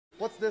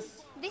What's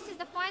this? This is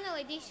the final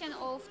edition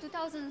of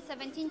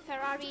 2017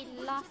 Ferrari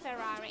La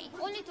Ferrari.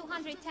 Only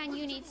 210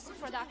 units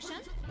production.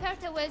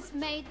 Perta was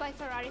made by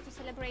Ferrari to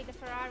celebrate the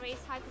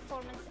Ferrari's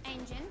high-performance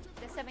engine,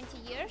 the 70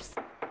 years.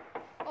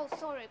 Oh,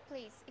 sorry,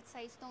 please. It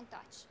says don't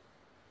touch.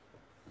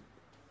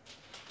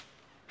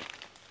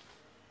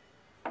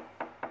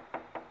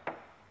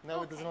 No,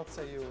 Okay. it does not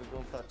say you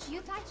don't touch. You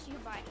touch, you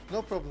buy.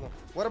 No problem.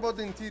 What about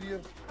the interior?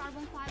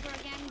 Carbon fiber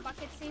again,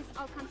 bucket seats,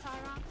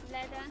 Alcantara,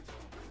 leather.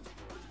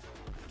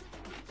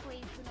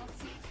 Please do not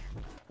see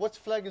it. What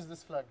flag is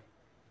this flag?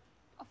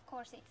 Of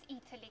course, it's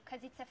Italy,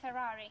 because it's a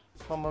Ferrari.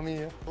 Mamma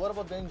mia. What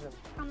about the engine?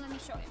 Come, let me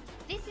show you.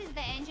 This is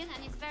the engine,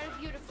 and it's very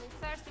beautiful.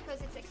 First, because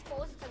it's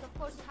exposed, because of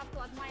course you have to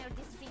admire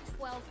this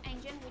V12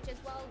 engine, which as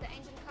well, the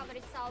engine cover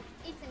itself,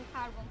 it's in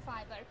carbon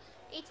fiber.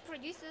 It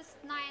produces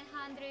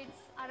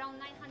around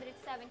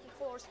 970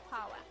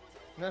 horsepower.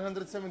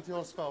 970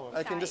 horsepower. I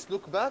Sorry. can just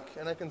look back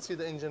and I can see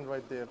the engine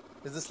right there.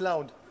 Is this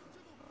loud?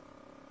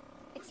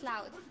 It's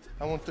loud.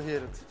 I want to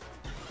hear it.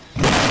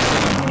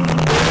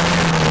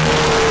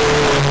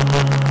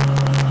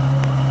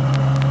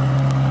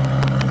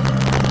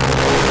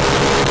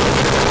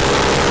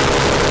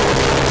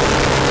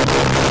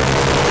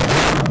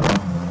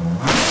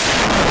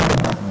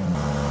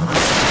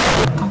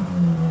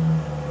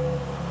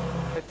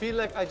 I feel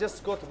like I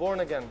just got born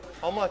again.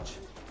 How much?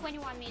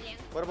 21 million.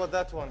 What about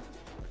that one?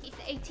 It's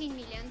 18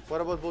 million.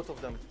 What about both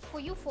of them? For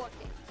you, 40.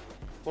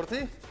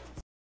 40?